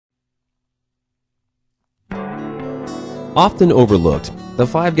Often overlooked, the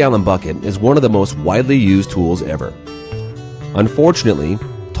 5-gallon bucket is one of the most widely used tools ever. Unfortunately,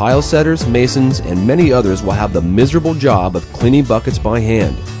 tile setters, masons, and many others will have the miserable job of cleaning buckets by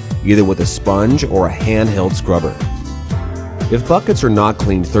hand, either with a sponge or a handheld scrubber. If buckets are not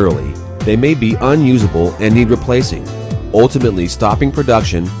cleaned thoroughly, they may be unusable and need replacing, ultimately stopping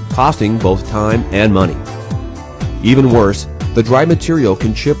production, costing both time and money. Even worse, the dry material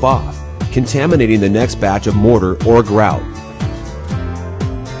can chip off, contaminating the next batch of mortar or grout.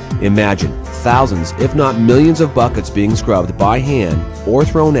 Imagine thousands, if not millions of buckets being scrubbed by hand or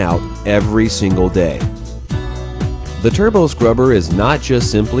thrown out every single day. The turbo scrubber is not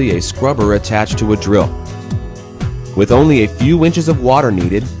just simply a scrubber attached to a drill. With only a few inches of water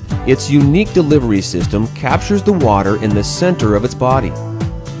needed, its unique delivery system captures the water in the center of its body.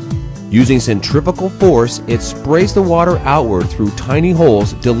 Using centrifugal force, it sprays the water outward through tiny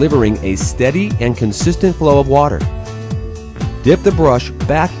holes, delivering a steady and consistent flow of water. Dip the brush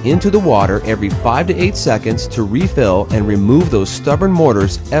back into the water every 5 to 8 seconds to refill and remove those stubborn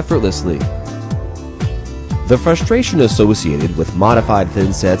mortars effortlessly. The frustration associated with modified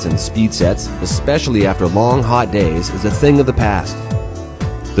thin sets and speed sets, especially after long hot days, is a thing of the past.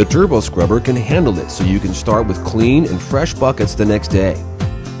 The turbo scrubber can handle it, so you can start with clean and fresh buckets the next day.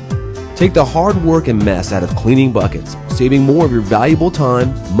 Take the hard work and mess out of cleaning buckets, saving more of your valuable time,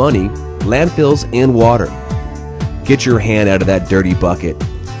 money, landfills, and water. Get your hand out of that dirty bucket.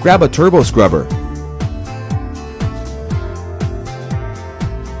 Grab a turbo scrubber